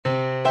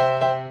Hi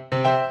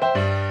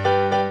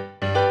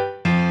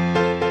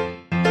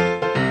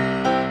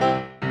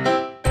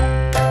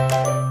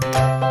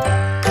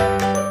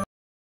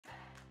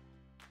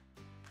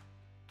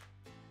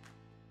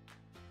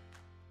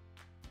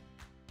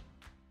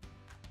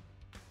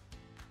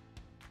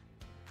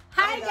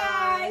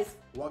guys!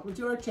 Welcome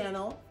to our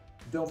channel.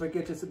 Don't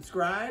forget to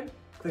subscribe,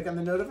 click on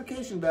the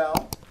notification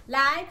bell.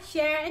 Like,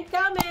 share, and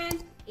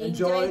comment.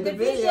 Enjoy the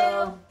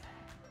video.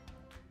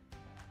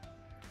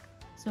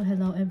 So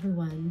hello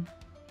everyone.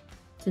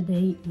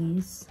 Today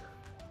is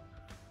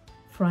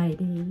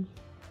Friday.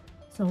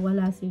 So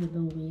wala si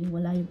Louie,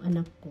 wala yung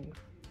anak ko.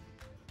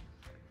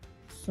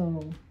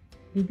 So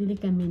bibili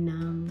kami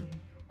ng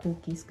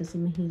cookies kasi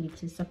mahilig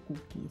siya sa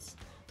cookies.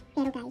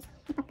 Pero guys,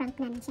 ipaprank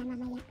namin siya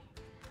mamaya.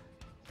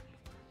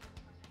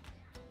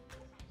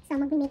 So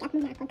mag-make up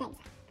muna ako guys.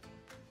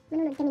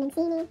 Manunod kami ng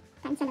sine,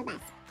 kain sa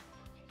labas.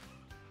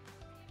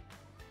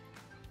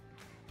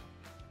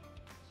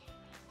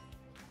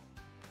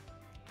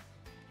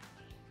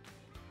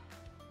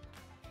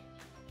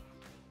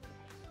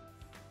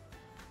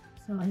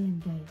 So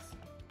ayan guys,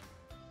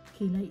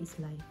 kilay is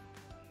life.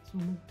 So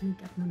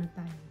mag-make up muna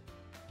tayo.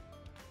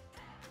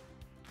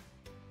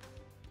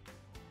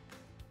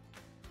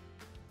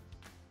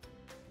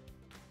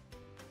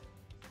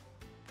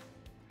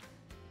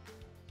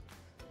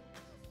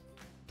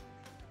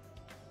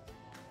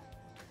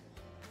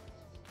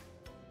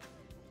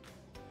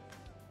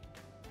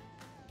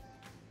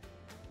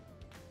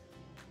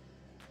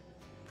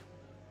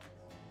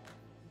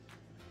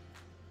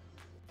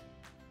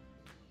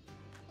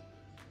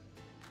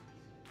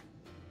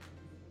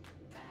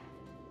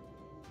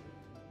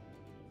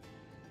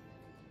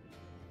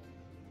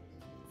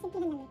 Simple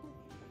lang ito.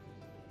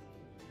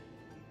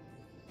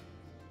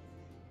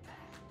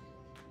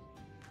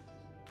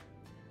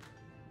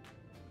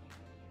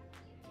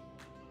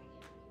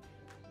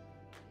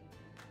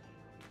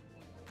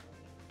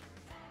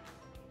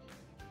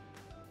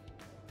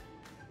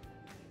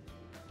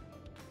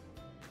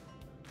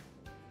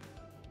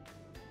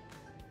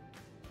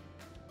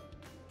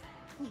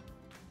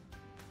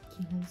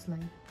 Kilay is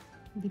life.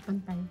 Hindi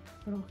pantay,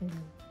 pero okay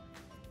lang.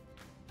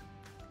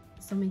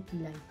 Basta may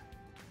kilay.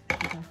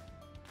 Diba?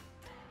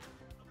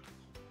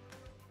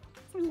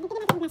 So hindi ko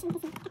naman natin blushing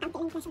kasi kakaunti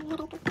lang blush ang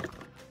nilagay ko.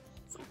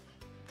 So,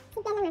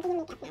 simple lang natin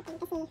yung makeup natin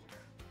kasi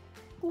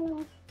yung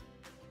mga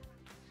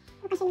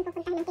okasyon yung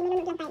pupuntahan natin,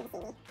 manunod lang tayo ng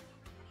sine.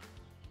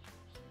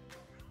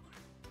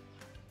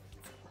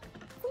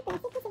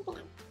 Simple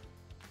lang.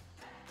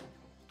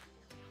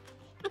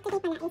 At today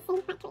pala is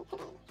St. Patrick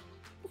today.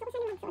 Gusto ko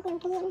sana magsuot ng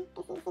green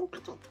kasi St.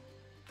 Patrick.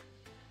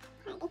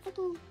 But it's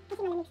okay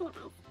kasi malamig sa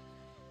labas.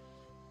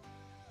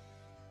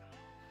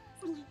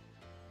 So yan.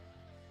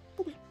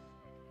 Diba?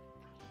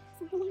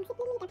 So yan,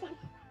 simple makeup lang.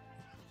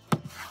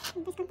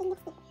 Tapos konting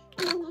lipstick.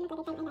 Eyeliner,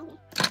 magagandang eyeliner.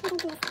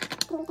 Magandang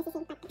green kasi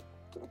St. Patrick.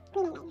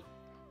 Green eyeliner.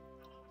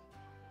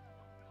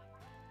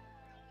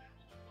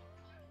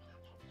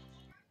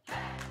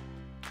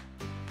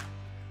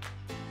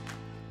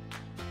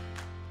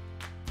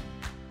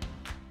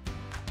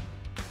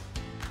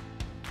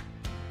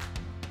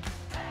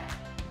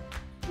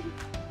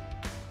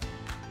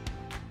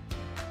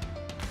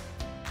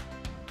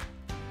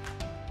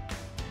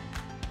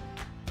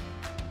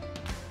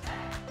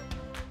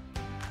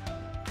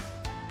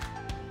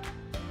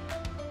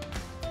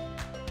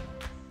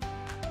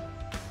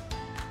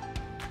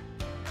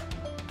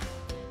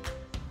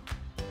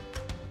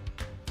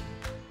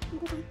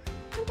 Diba?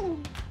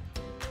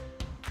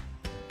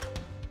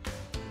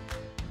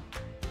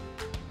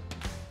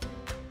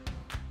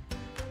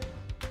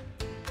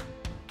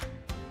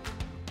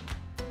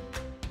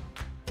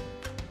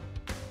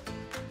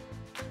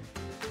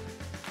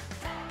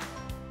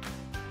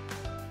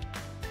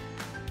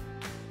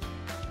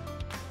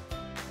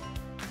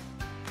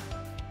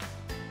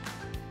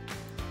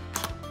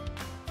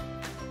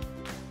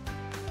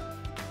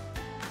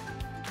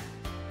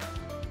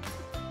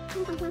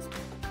 Simple lang.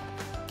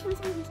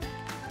 Simple lang.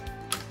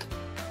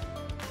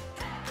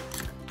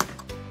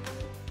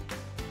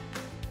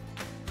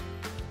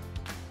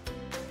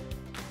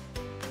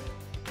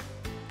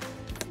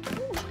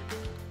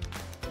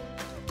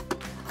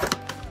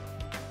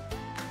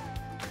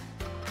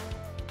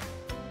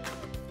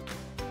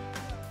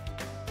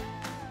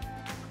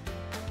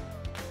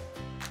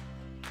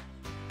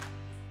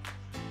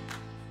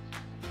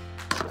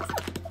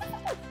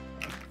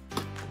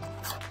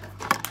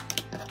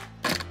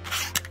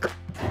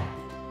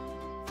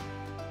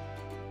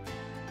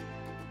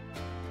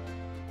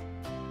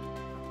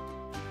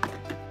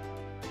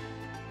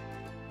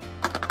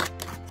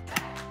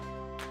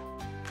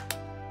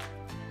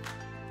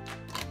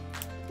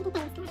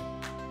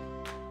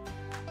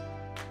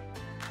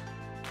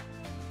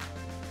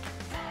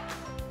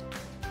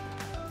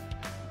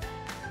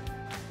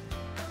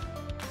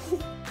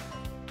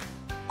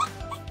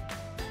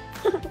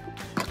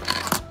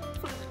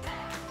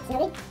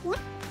 Louie? Yeah?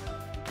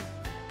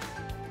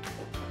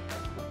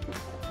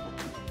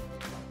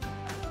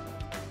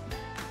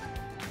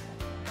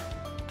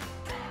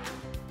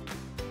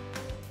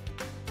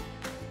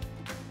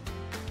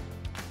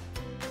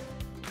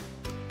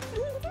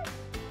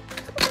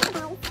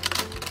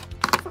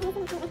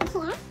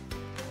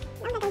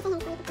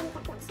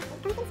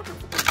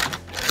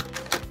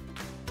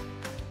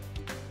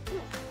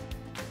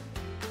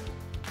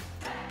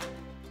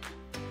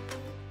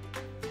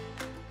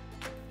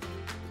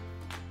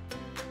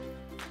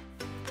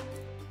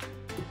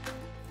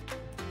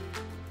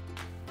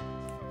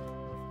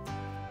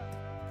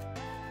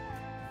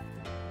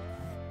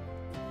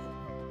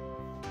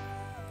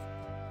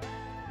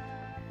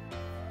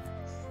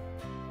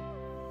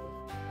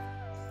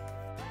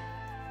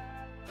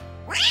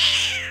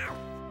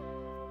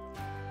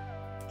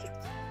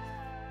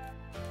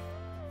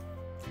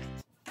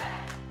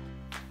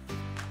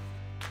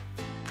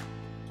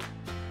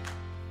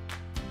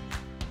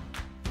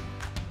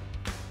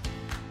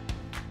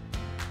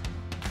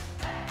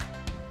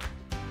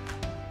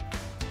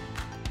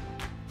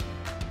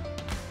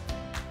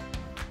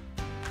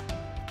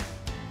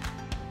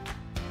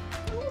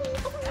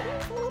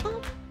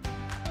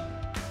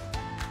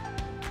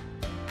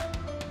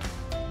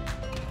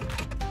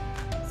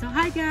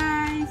 hi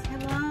guys,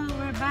 hello,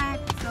 we're back.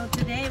 So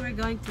today we're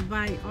going to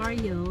buy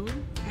Oreo,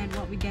 and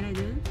what we're gonna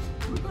do?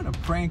 We're gonna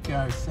prank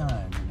our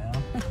son, you know?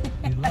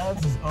 He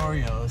loves his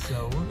Oreos,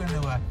 so we're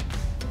gonna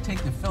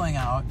take the filling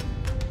out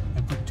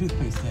and put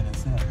toothpaste in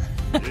instead.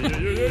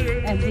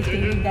 And we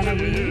think we're gonna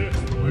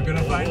win. We're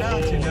gonna find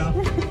out, you know?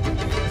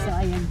 So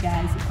ayan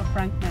guys,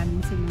 ipaprank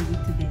namin si Louie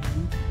today.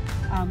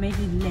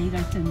 Maybe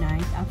later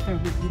tonight after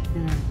we eat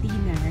the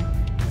dinner.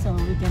 So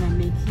we're gonna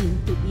make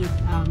him to eat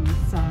some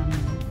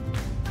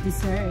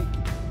dessert.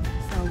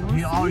 So we'll He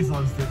see. always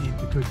loves to eat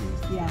the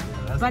cookies. Yeah,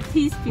 that's- but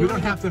he's we feeling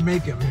don't have to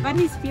make him. But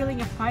he's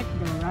feeling apart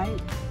though, right?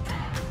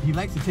 He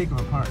likes to take them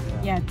apart.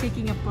 Yeah,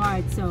 taking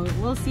apart. So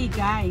we'll see,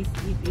 guys,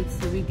 if it's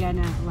we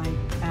gonna like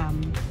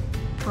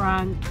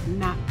prank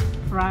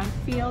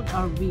field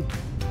or we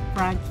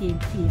prank him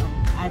field.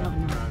 I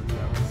don't know.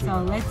 So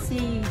let's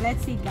see,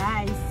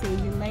 guys. See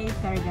you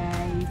later,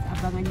 guys.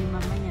 Abangan niyo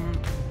mamaya.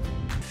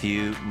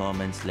 Few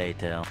moments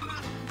later.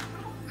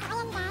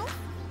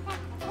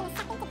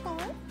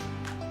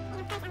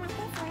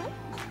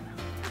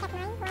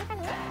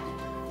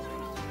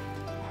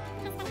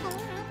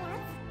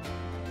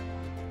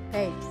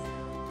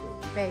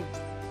 Babes,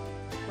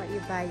 what you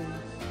buying?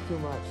 Too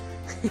much.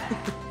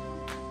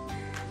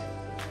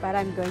 But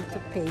I'm going to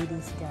pay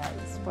these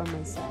guys for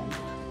my son.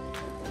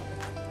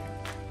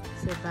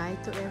 So bye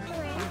to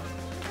everyone.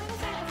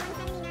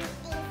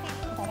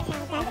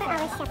 Time for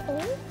our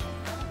shopping.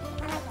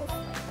 I like this.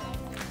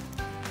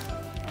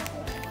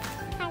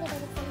 Harley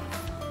Davidson.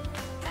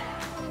 And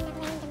I'm not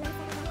wearing the mask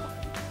of the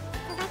jacket.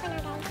 So bye for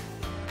now, guys.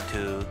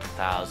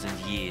 2,000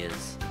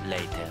 years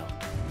later.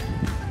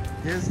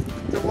 Here's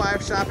the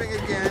wife shopping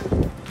again.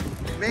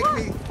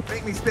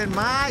 Make me spend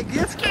my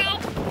gift card.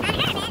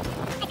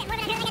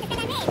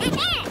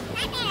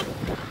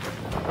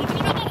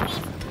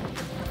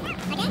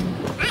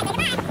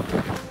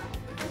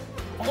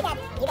 You got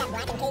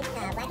black and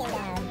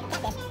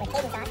catfish with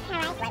Cajun sauce,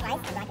 white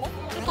rice, and broccoli.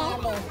 I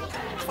have the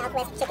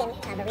Southwest chicken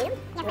burrito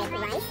with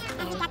rice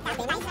and toppings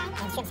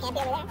and shrimp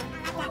scampi over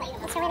there.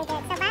 It's really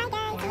good. So bye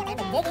guys. See you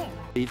later. Dig in.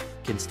 Brief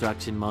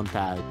construction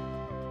montage.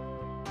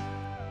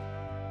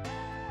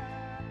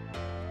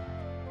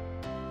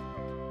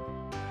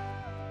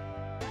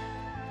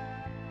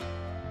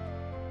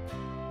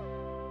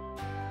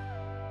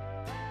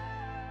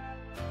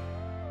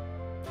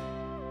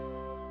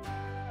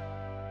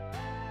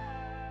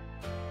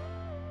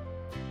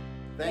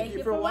 Thank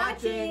you for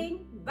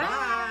watching.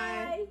 Bye.